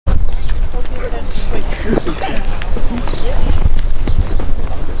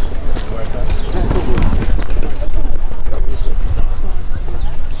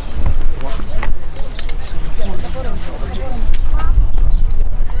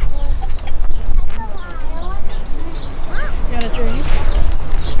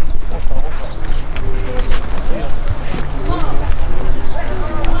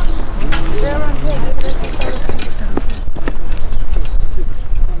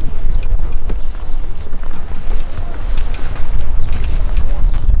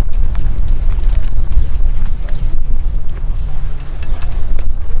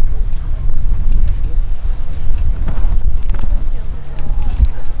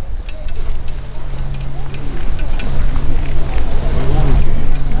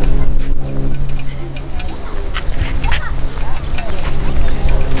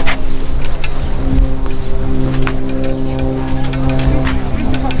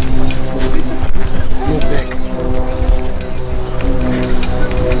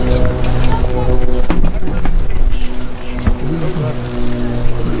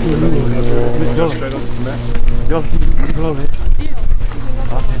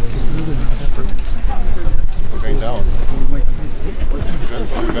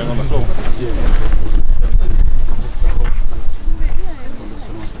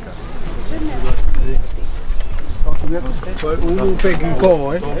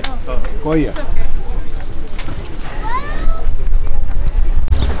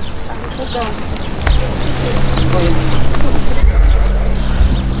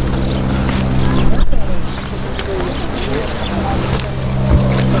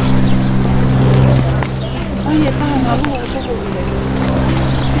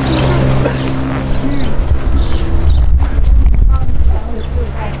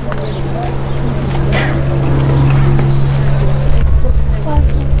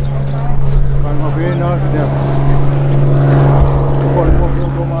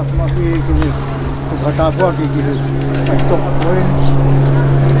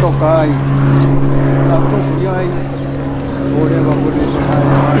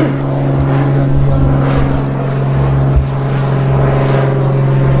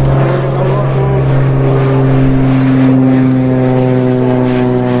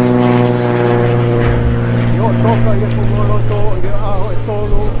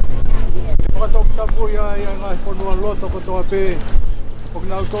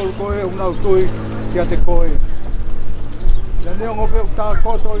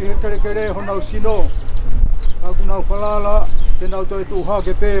Sino, aku nau falala, te nau toi tu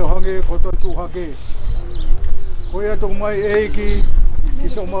hake pe o hange ko toi tu hake. Koe atu mai eiki, ki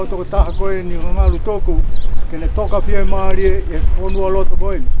so mau toko taha koe ni Ngalutuku, ke ne toka pia maari e whonua loto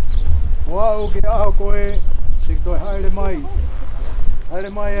koe. O au ke aho koe, se toi haere mai. Haere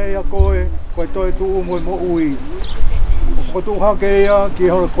mai e a koe, koe toi tu umoi mo ui. Ko tu hake ia ki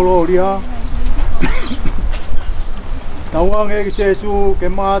hora koloria. Tauange ki se su ke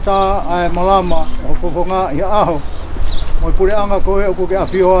mata ai malama o kofonga ia aho. Moi pure anga koe o ke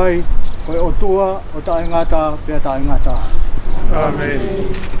afio ai, koe o tua o tae ngata pia tae ngata. Amen.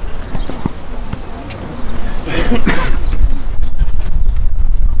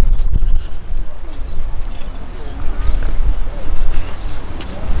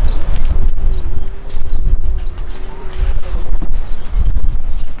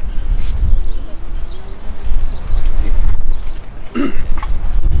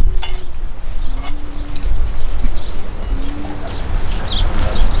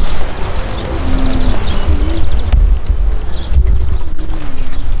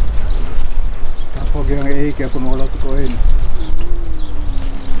 Ke aku Ngalutuku ini.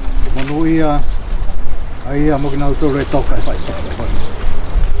 Manuia, ai amo que não tô retoca, vai tocar.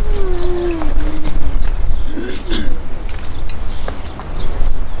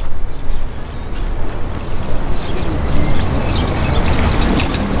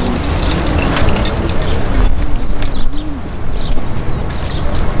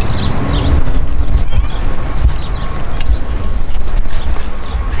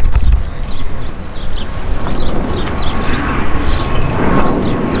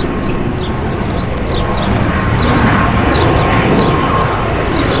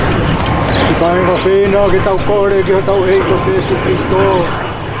 Pena que tau kore que tau eiko se Jesu Cristo.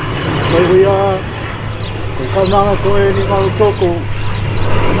 Mai huia, ko kaunanga koe ni Ngalutuku.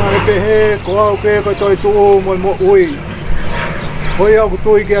 Nare pehe, ko au ke ko toi tuu mo mo ui. Hoi au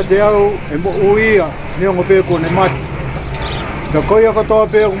kutui kia te au e mo uia, ne ongo pe ko ne mati. Ka koi ako toa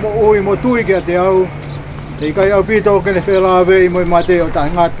pe mo ui mo tui kia te au. Te kai au pito ke ne whela vei mo mate o tae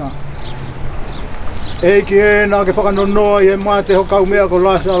ngata. Eiki e nā ke whakanonoa i e mate ho kau mea ko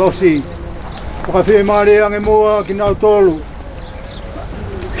lasa alosi. Whakawhi maare ange moa ki nau tolu.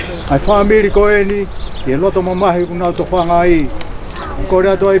 Ai whamiri ko eni, i e loto mamahi ku nau to whangai. Ko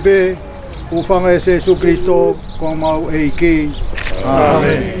rea toi pe, u whanga e Jesu Christo, ko mau e ki.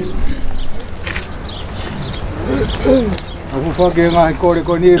 Amen. Aku whake ngai kore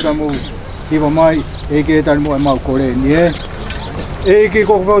ko ni ka mu, hiwa mai, e ke tani mo e mau kore ni e. E ki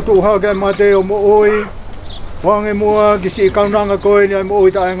ko whautu hake mate o mo oi, wange mua ki si kaunanga koe ni ai mo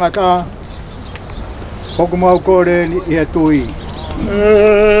oi ta e ngata. Hoku mau kore ni i e tui. E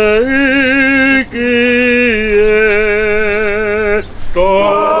ki e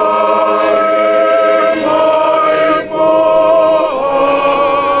toi.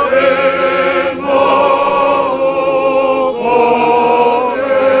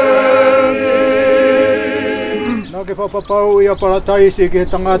 Papapau ia parataisi ki he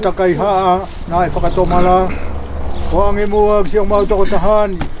tangata kai haa na e whakatomala. Wange mua ki siong mau toko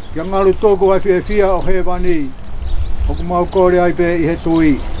tahani ki Ngalutuku ai whiewhia o he wani. Hoku mau kore ai pe i he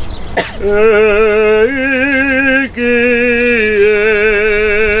tui. E ki e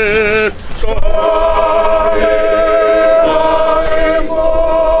toi.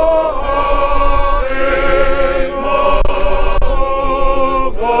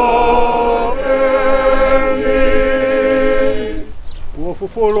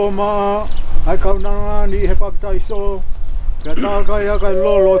 Fufolo maa, ai kaunanga ni he pakitaiso, kia tākai akai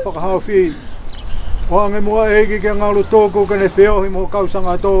lolo e whakahawhi. Wange mua eiki ke Ngalutuku kene whiohi mo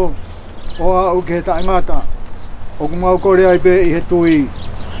kausanga tō, o au ke he taingata. Oku mau kore ai pe i he tui.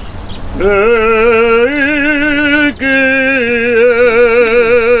 Eiki e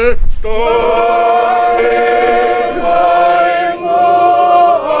toi.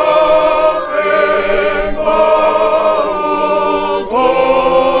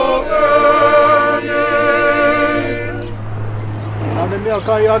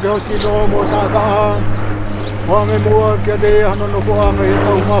 Kai ake hosi no mo tātaa. Wange mua kia te hano no kuanga he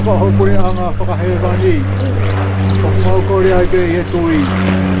tau mawha hopure anga whakahewani. Hoku mau kore ai pe i he tui.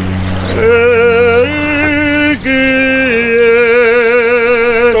 Eiki e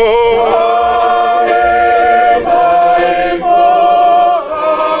toi.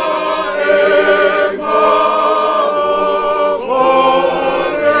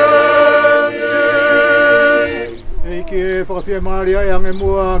 Whakawhia maari ai ange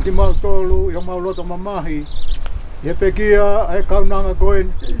mua ki mau tolu i ho mau loto mamahi. I he pekia he kaunanga koe.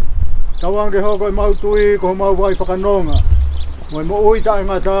 Tawange hoko i mau tui ko mau vai whakanonga. Mo e mo ui tae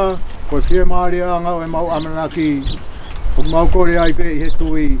ngata ko e whia maari anga o e mau amanaki. Ko mau kore ai pe i he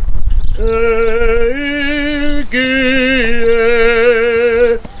tui. Eiki e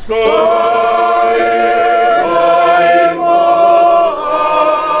toi.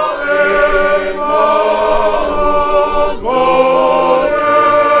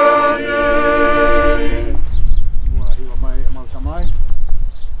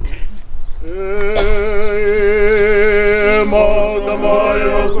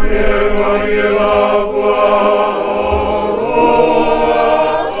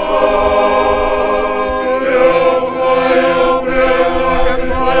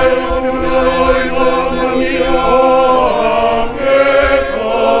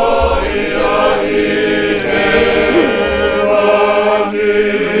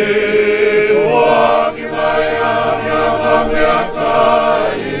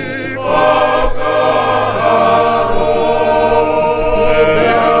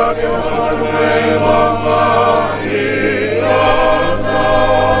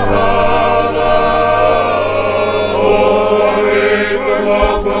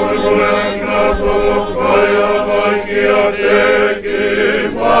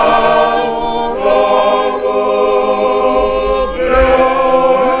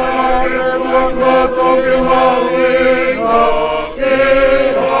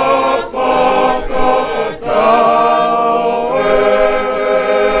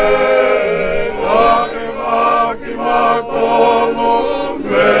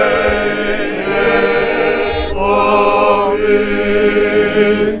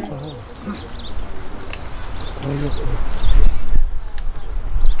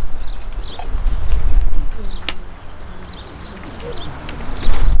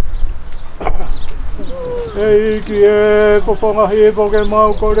 Eiki e poponga hipo ke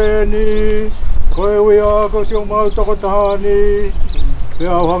mau kore ni. Koe ui ako si o mau toko tahani. Pe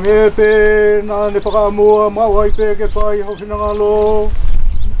au hange pe na ne whakamua mau hai pe ke pai hoki na ngalo.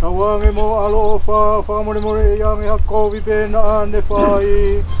 Tawange mo alo ofa whakamore more i ange hakovi pe na ne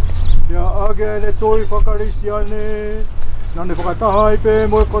pai. Pea age ne toi whakarisi ane. Na ne whakatahai pe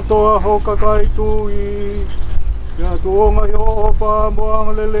mo e kotoa hoka kai tui. Pea tuonga i o ofa mo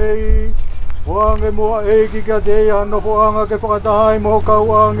angalelei. Wange mua eiki kia te ia no poanga ke whakatahai mo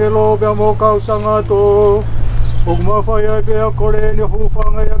kau ange lopea mo kau sangato. O kuma whai ai pia kore ni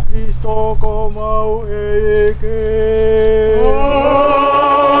hufanga ia Kristo ko mau eike.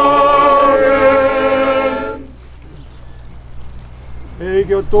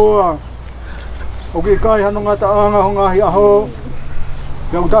 Eike o toa. O ki kai hano ngata anga ho ngahi aho.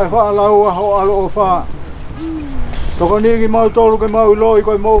 Pia utai wha lau aho alo o wha. Toko nigi mau tolu ke mau loi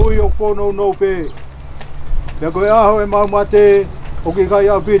koe mau ui o whono no pe. Pia koe aho e mau mate. O ki kai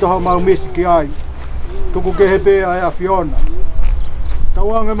au pito hao mau misi ki ai. Tuku ke hepe ai a Fiona.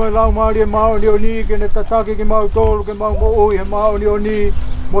 Tauange mai lau maari e mau ni o ni ke ne tataki ki mau tolu ke mau mo ui he mau ni o ni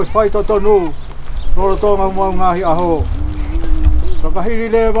mo Faitoka tonu. Noro tonga mau ngahi aho. Kakahiri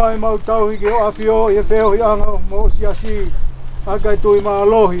le vai mau tauhi ki o apio i e wheo hi anga mo siasi. Akai tui maa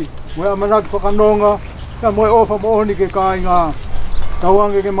alohi. Moe amanaki whakanonga. Ka moe ofa mo oni ke kāinga.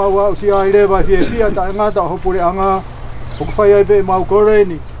 Tauange ke mau au si ai le vai fie fia ta e ngata hopure anga. Oku whai ai pe mau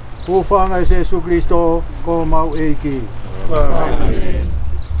koreni. Ufanga e Jesu Kristo ko mau eiki. Amen.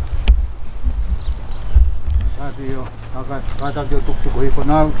 Tati yo, kata ki o tuktuku hiko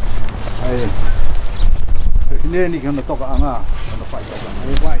nau. Ai. Neni ki hono toka anga, hono Faitoka.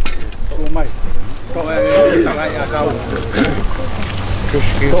 Ai vai, toka mai. Toka e takai a kau.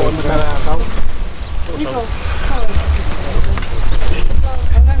 Toka me takai a kau.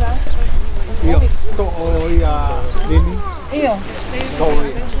 Iyo, toka ia neni. Iyo. Toka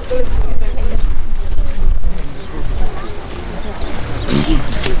ia.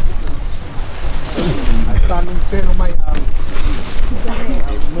 Tanong pero may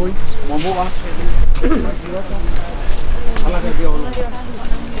muy mamua. Ala ka dio.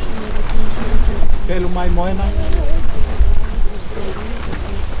 Pero may moena.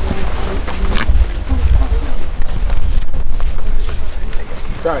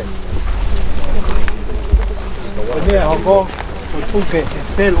 Sai. Ini ako puke,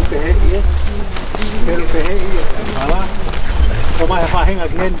 pelo que é. Pelo que é. Ala. Como é fa henga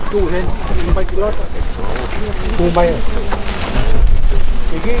gen tu hen bai kilot. Tu bai.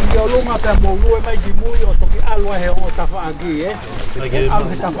 Igi yo lunga ta mo lu mai gi mu yo to ki alwa he o ta fa agi al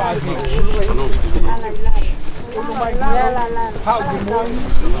ta fa agi. Lu mai la la. Ha gi mu.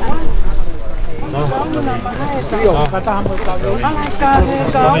 Yo kata hamba ta yo. Ala ka he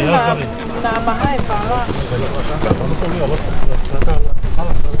ka na mahai pa la.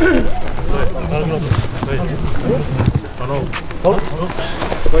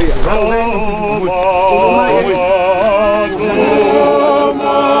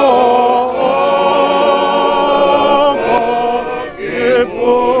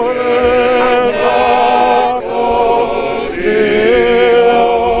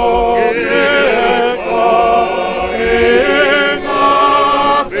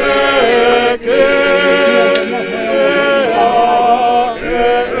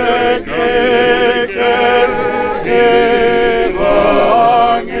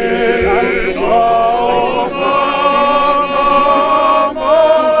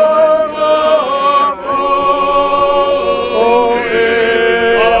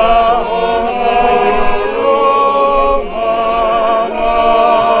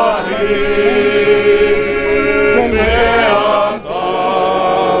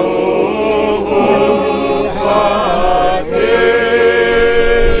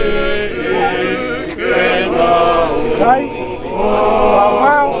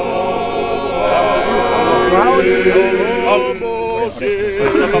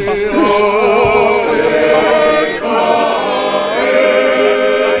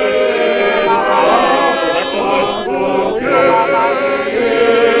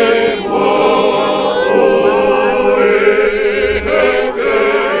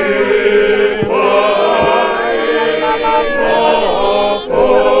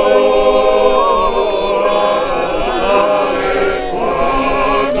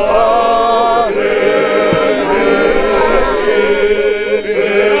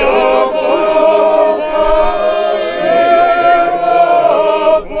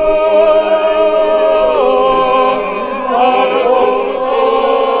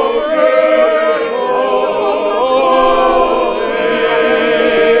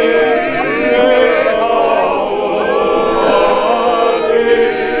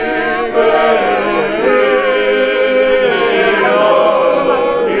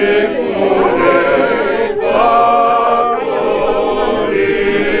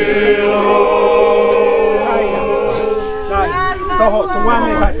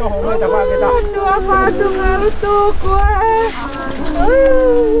 Ngalutuku.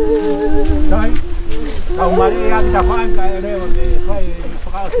 Sai. Kau mari yang dapat kaya lewat ni, kau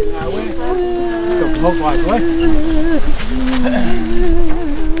Fkhaele ngawe. Hop vai, vai.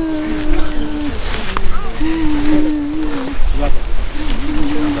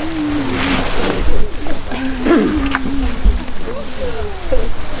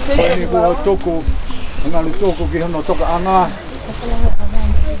 Ini ku toko, Ngalutuku ki hono toka anga.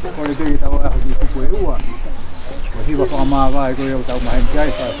 Ko le tei tawa ki ku e ua. Ko hiwa pa ma vai ko eu tau mai kai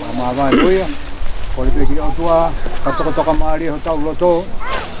sa ma vai ko ia. Ko le ki o tua, ka toka mari ho tau loto.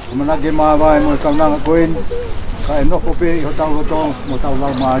 Mana ge ma vai mo ka na ko en. Ka e no ko pe ho tau loto mo tau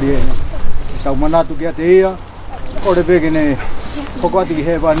lau mari. Tau mana tu ki te ia. Ko le ki ne ko ko ati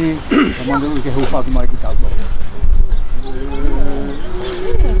he bani, mo ndu ki hu fa mai ki tau.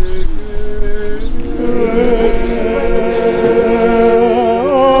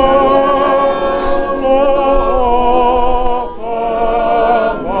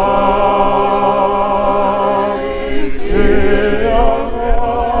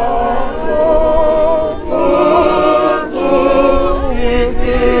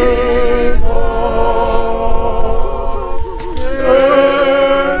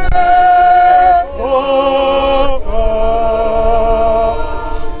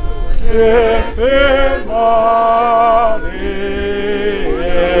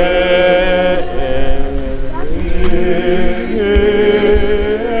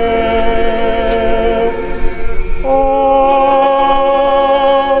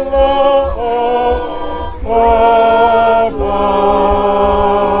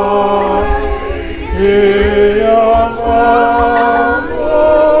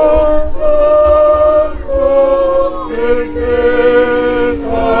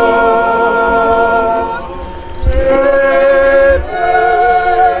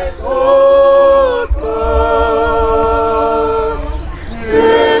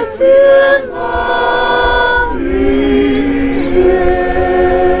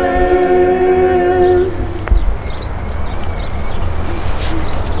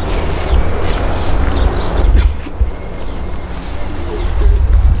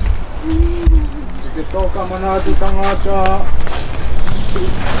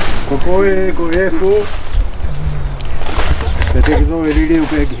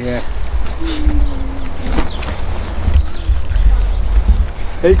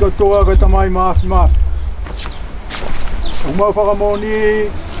 Ei ko toa ko tamai maaf. Umau whakamoni,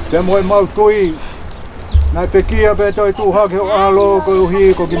 te moe mau tui. Nai pekia pe toi tuhake o alo ko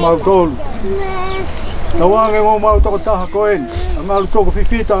uhi ko ki mau tolu. Tawange ngō mau toko taha koen, a Ngalutuku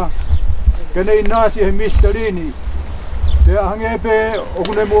fifita. Kenei nasi he misterini. Te ahangepe o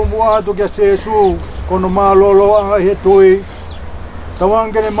kune mua atu kia sesu, kono maa lolo anga he tui.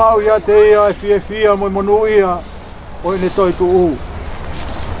 Tawange ne mau ia te ia e fia mo monu ia, o ne toi tuu.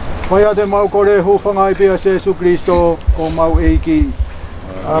 Pai te mau kore hu Fkhaele pia Jesu Kristo ko mau eiki.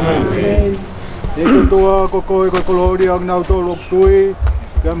 Amen. E ko toa ko koe ko kolori ang nau tolo tui,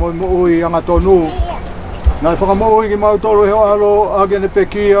 kia mo ui anga tonu. Nai whakamoi ki mau tolo heo alo age ne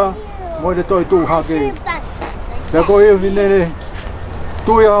pekia, mo ne toi tu hake. Pia ko iu nene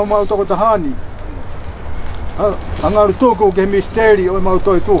tui au mau toko tahani. A Ngalutuku ke misteri o mau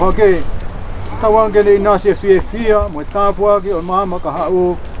toi tu hake. Tawange ne inasi e fia, mo tāpuaki o mama ka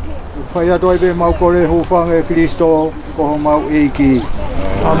hau. Pai atu ai be mau kore hu Fkhaele Kristo ko mau eiki.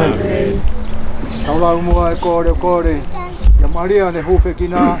 Amen. Taulau mua e kore. Ia Maria ne hufe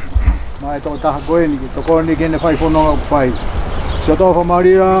kina, mai tō taha koeni ki tō kore ni kene whai whanonga whai. Sia tōwha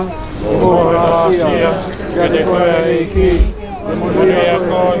Maria, o rasia, kia te koe eiki, te monia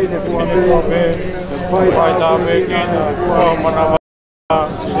koe, ne fua me, whai tāpe kina, kua manawa,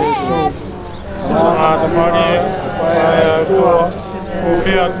 Jesu. Sana te Maria, whai atua,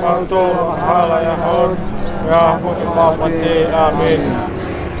 Ufiak manto hala ya hon ya mati amin.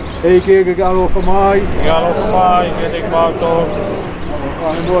 Eiki ke alo famai ke te manto.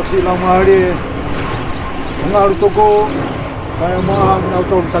 Ani mo si la mari. Ngalutuku kai ma na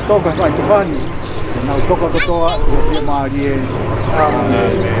to tatoka sai tufani. Na toka toa e mari.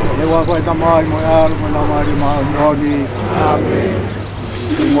 Amen. Ne wa vai tamai mo al mo na mari ma ngoni. Amen.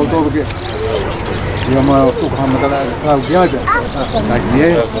 Mo to ke ia mai o tuku hamatala kau viaja. Nai nie.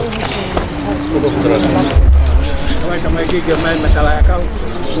 Vai tamai ki ke mai matala kau.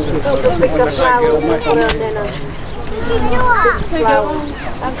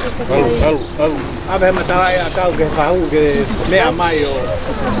 Abe matala kau ke kau ke mea mai o.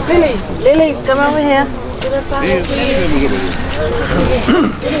 Lily, come over here.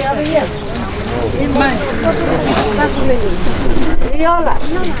 Lily, over here. Viola.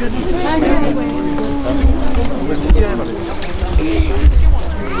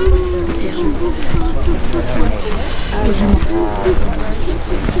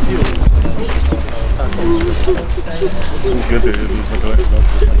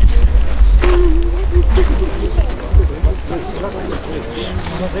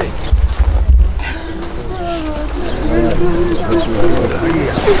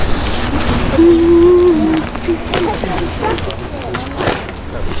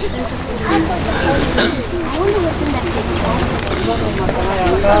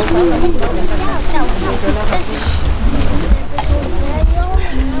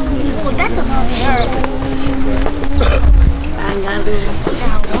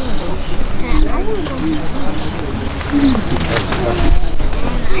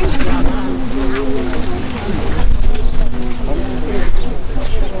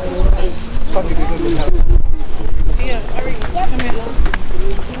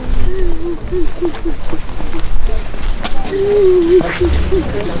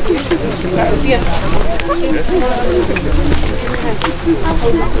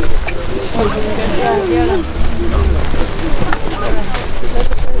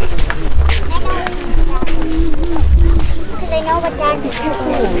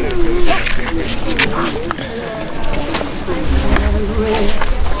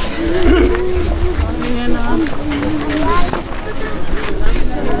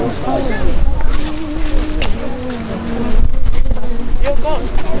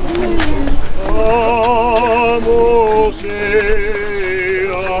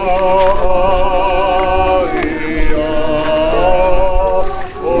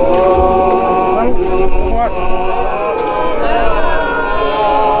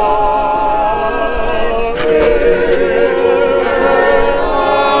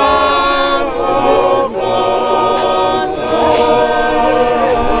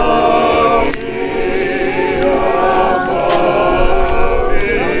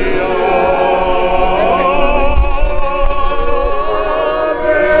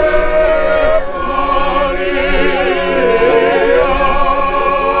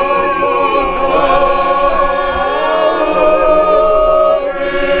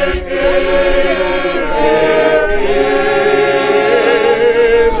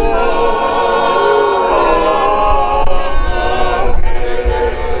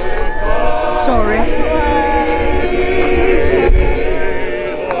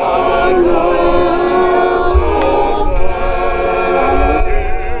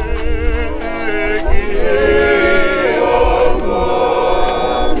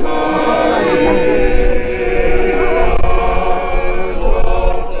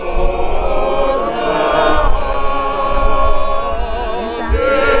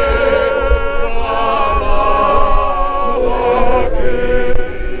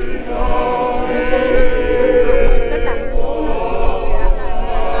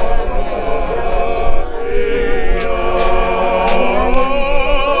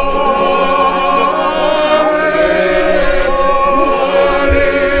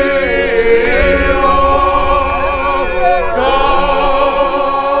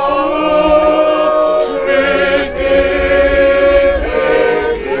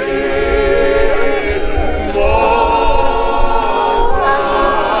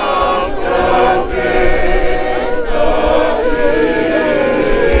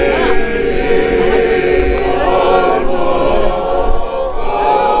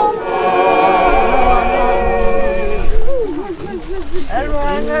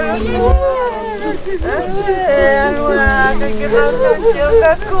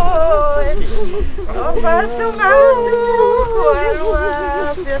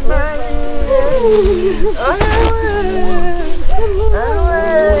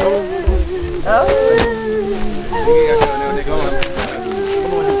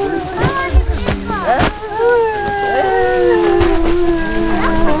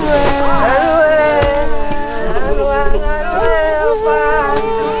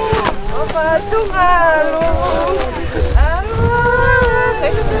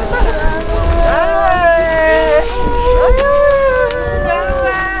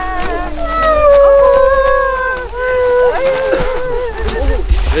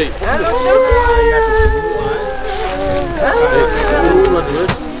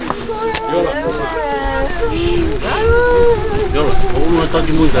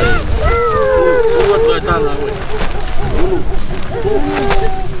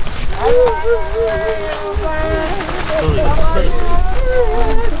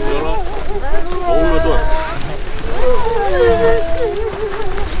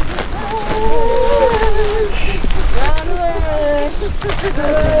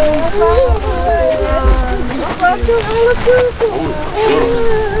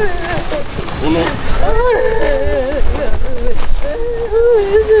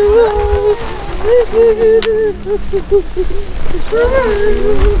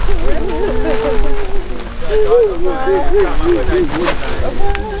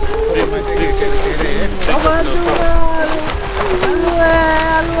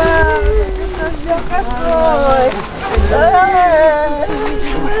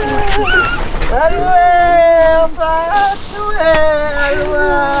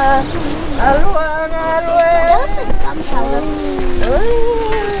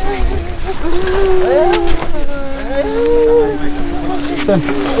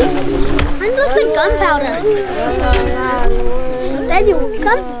 Mine looks like gunpowder. That you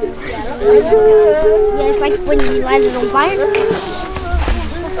gun? Yeah, it's like when you light it on fire.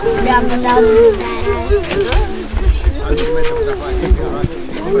 Yeah, but that was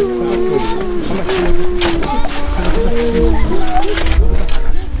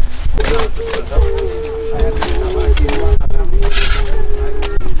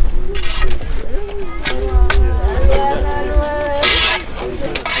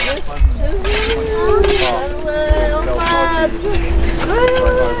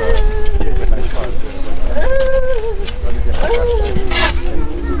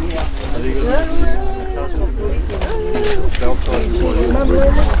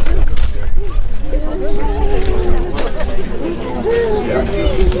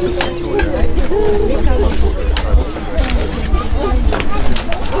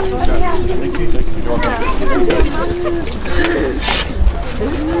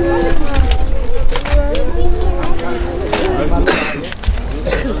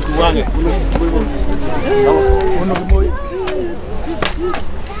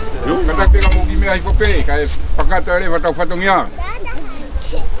Fkhaele, Papatoe, Faitoka.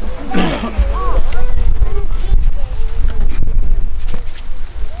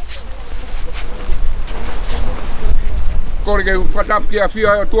 Korge fatap kia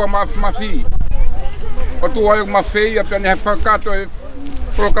fia o tua mafi. O tua eu mafei a pene Fkhaele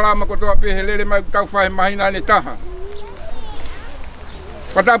programa ko tua pehelele mai tau fai mahina ne taha.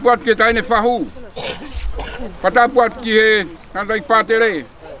 Fatapuat ki tai ne fahu. Fatapuat ki he nandai patere.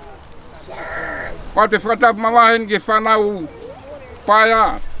 Pate fatap mamahen ki fanau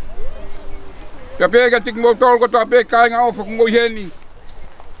paya. Pia pega tik motol ko tua pe kai nga ofo ngoi heni.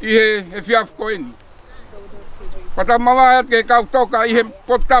 Ihe he fiaf koini. Fatap mamahet ke kau toka ihe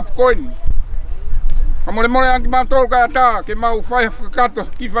potap koini. Amole mole ang mantol ka ata ke mau fai Fkhaele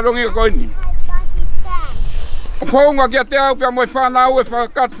ki falongi koini. O ponga ki te au pia mo fanau e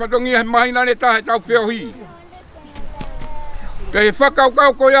Fkhaele falongi mahina ne tahe tau feohi. Pe whakau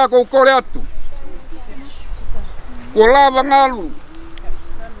kau ko ia ko kore atu. Ko lava ngalu.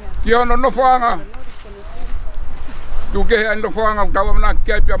 Ki ono nofoanga. Tu ke he nofoanga tau amana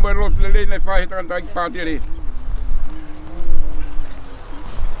kia pia mo lot lele ne whahe tantai pātere.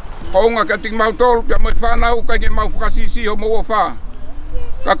 Honga ka tik mau tolu pia mo whanau kai ke mau whakasisi ho mo wha.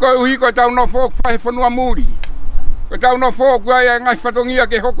 Ka koe uhi koe tau nofok whahe whanua muri. Koe tau nofok wai e ngai whatongia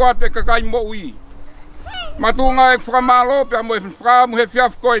ke hoko ate ka kai mo ui. Matunga e whamalo pia mo e whakamu he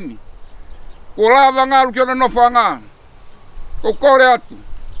fiaf koini. Ko lava ngalu ki ono nofanga. Ko kore atu.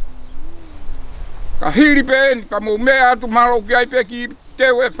 Ka hiri peeni, ka mo mea atu malo ki ai pe ki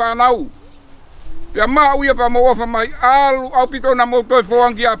teu e whanau. Pia maa uia pa mo ofa mai alu au pito na mo toi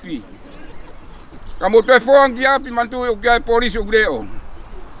foangi api. Ka mo toi foangi api mantu o ki ai polisi o greo.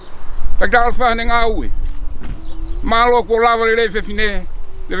 Tak da alfa ne ngā ue. Malo ko lava le lefe fine,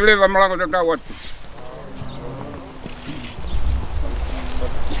 le leva malako tak da watu.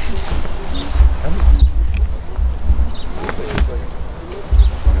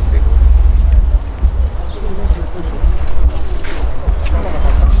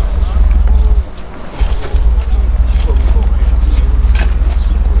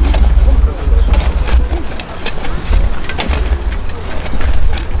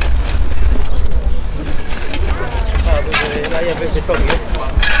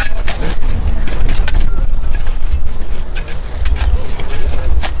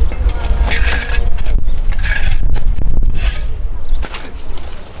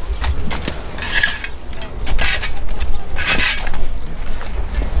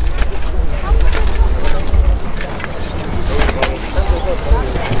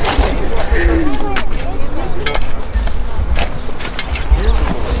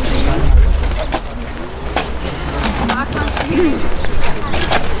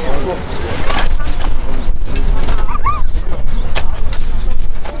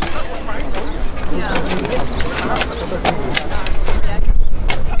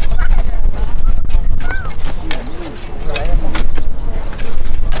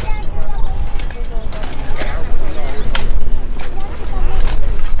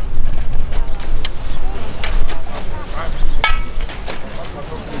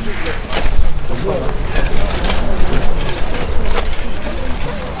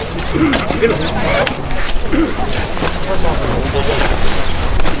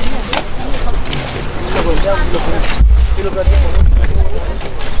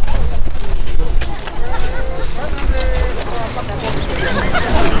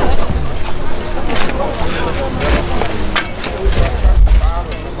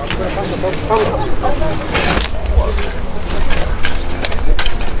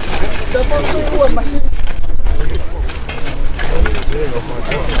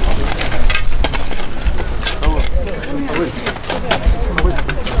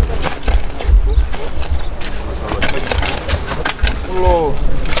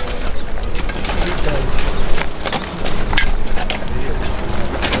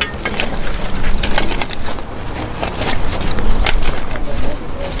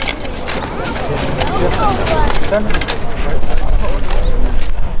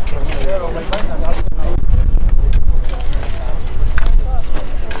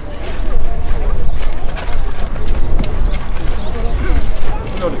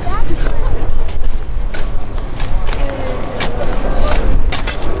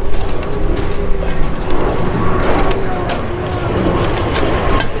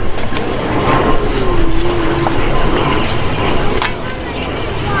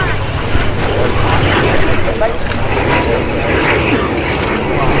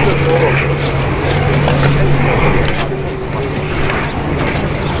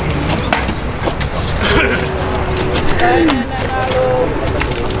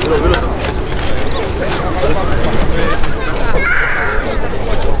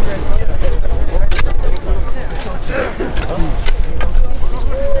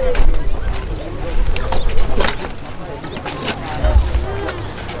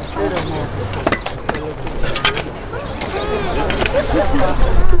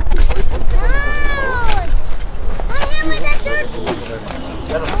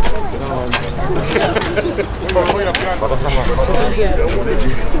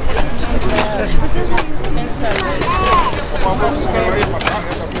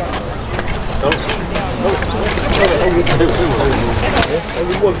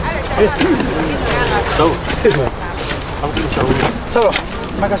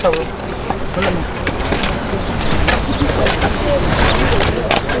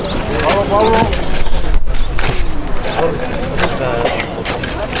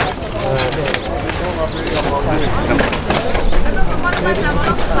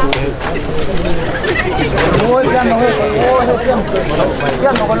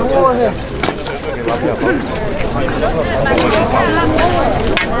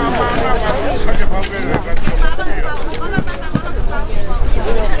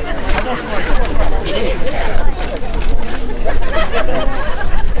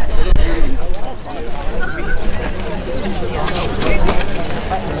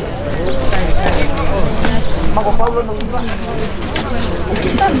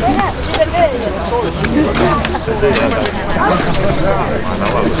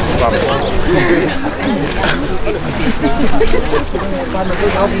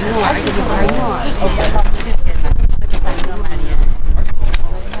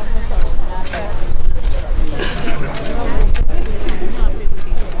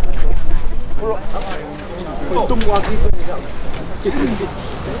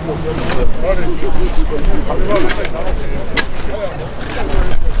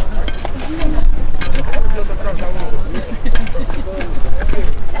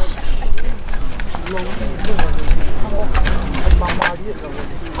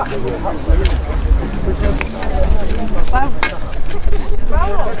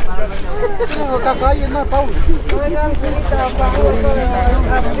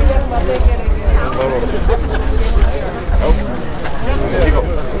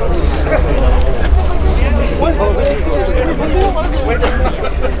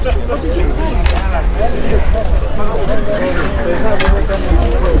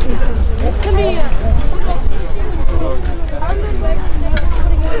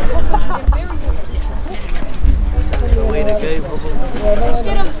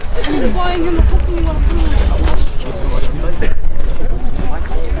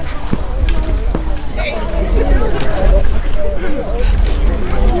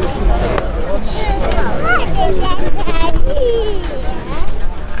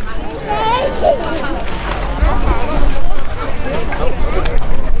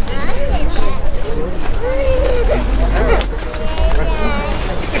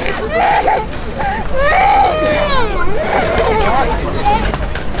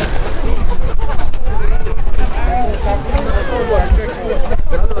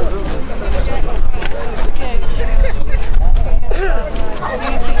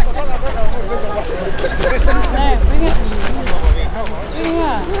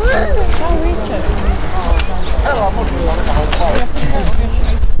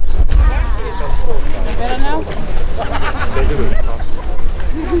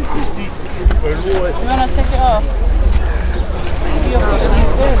 You want to take it off?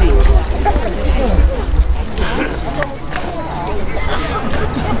 You're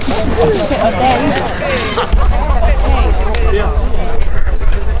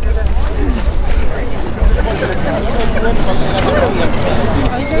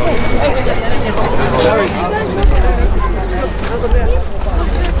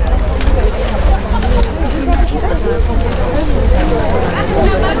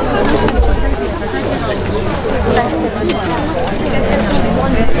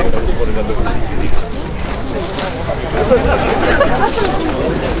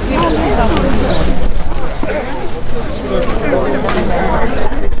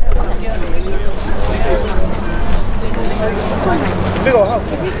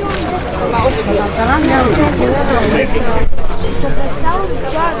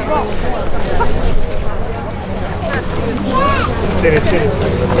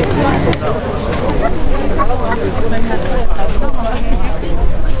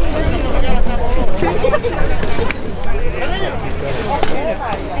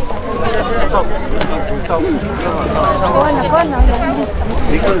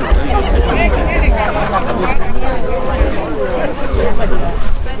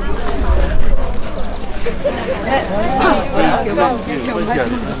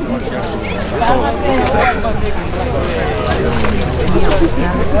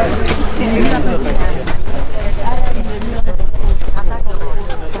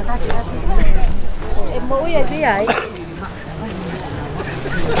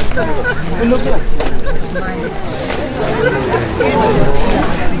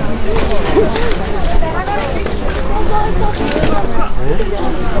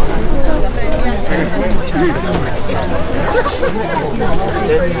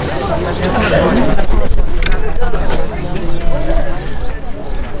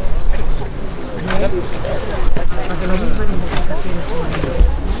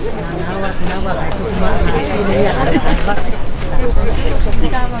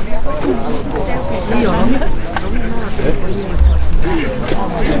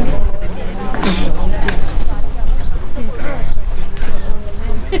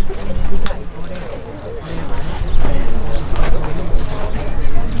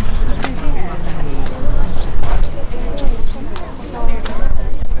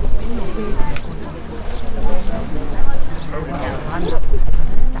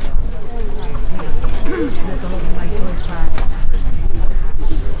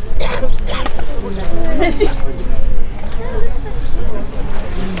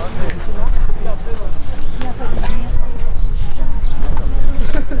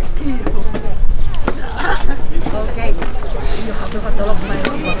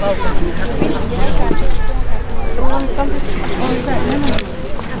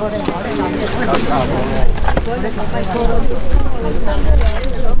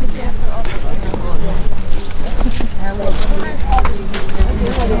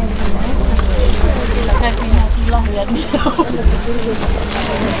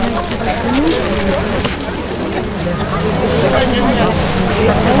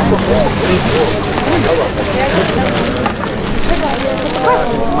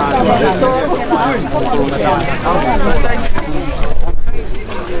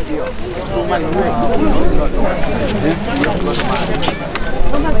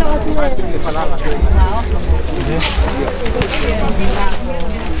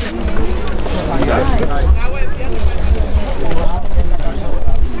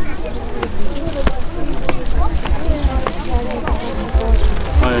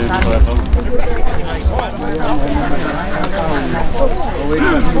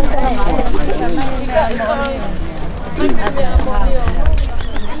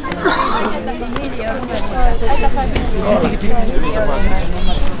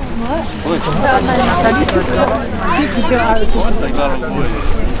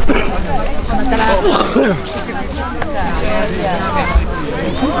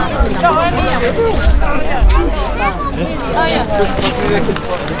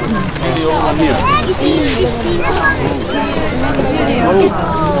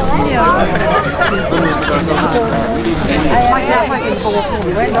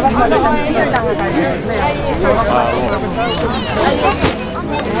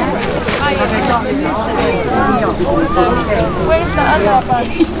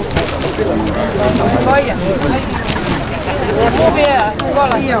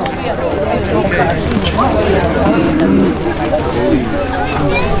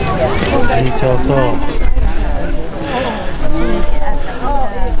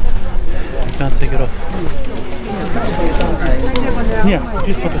Can't take it off. Yeah,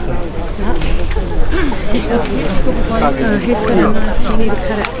 just put this on. He's gonna, you need to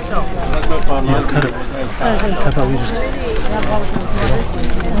cut it. Yeah, cut it. How about we just...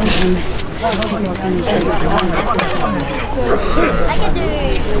 I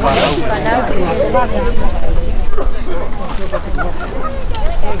can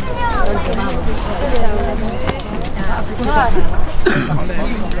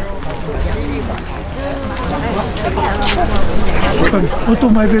Auto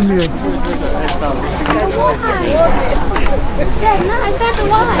mai bem mesmo. Yeah, no, I got the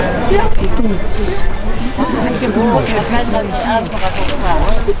watch.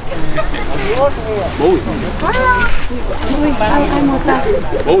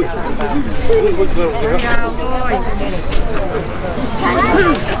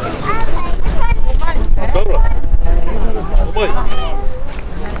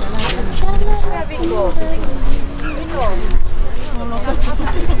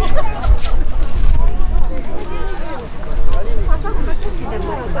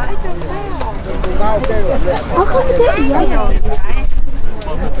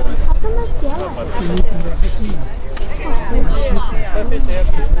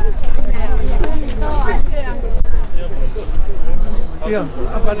 Iya,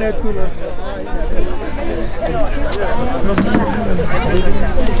 apa dia tu lah?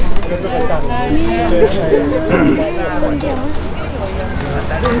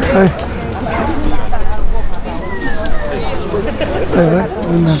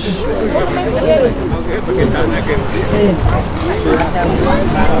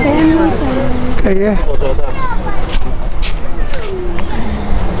 Kaya.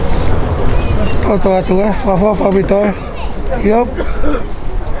 Papatoe, Papatoe. Yup.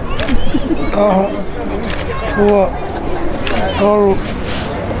 Auck.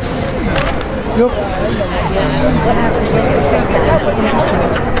 Yup.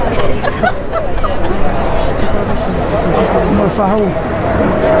 Pahulu.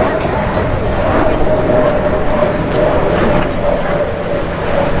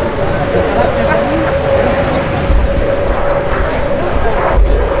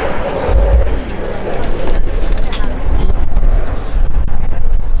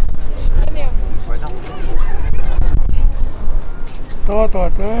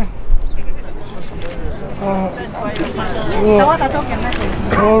 Papatoe.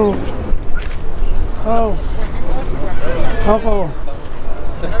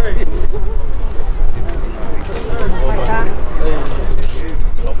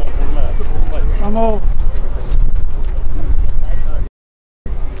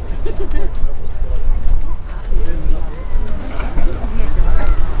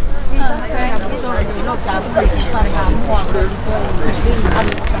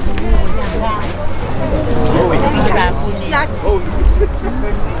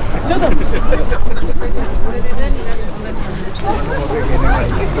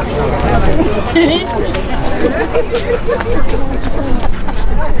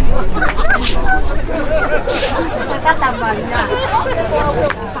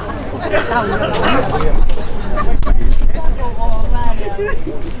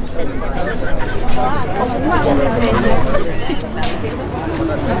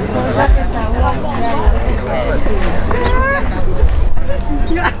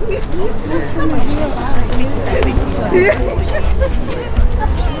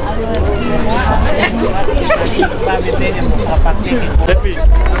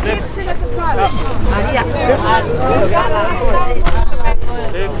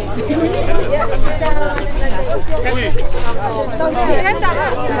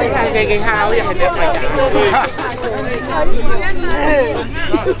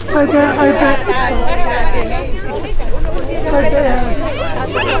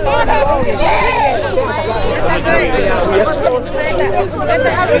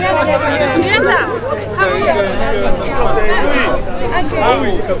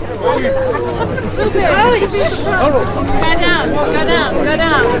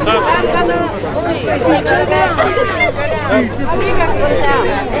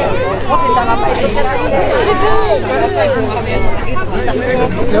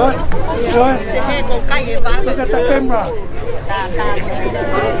 Look at the camera.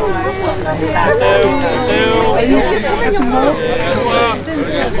 Are you at the mall?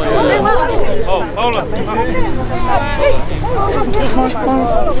 Oh, hold on.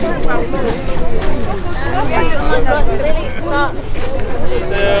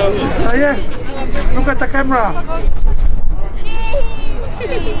 Look at the camera.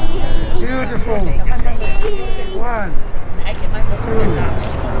 Beautiful. 1, 2,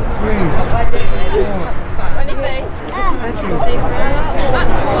 3, 4. Thank you.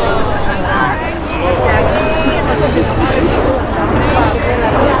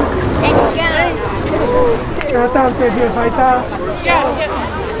 Datang ke dia Faitoka.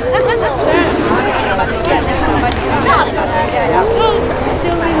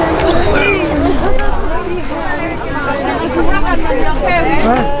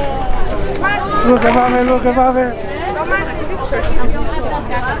 Look at Mame, look at Mame.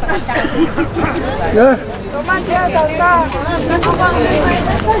 Yeah.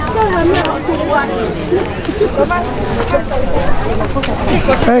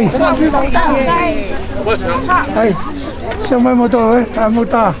 Hey. Hey. Sao mai mô tô ấy? À mô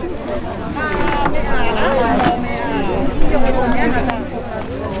tô.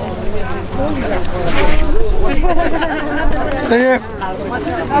 Đây.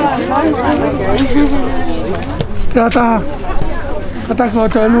 Ta có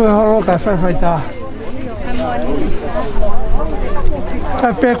chơi nuôi họ cả phải ta.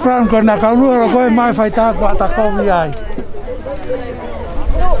 Cái background của nó có nuôi rồi mai phải ta quả ta có gì ai.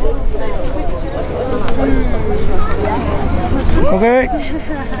 Okay,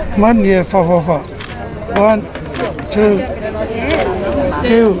 one year for 1, 2, 2.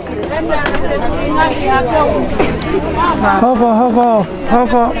 How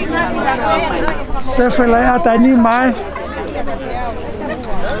go? Sẽ phải lấy ở tại ní mai.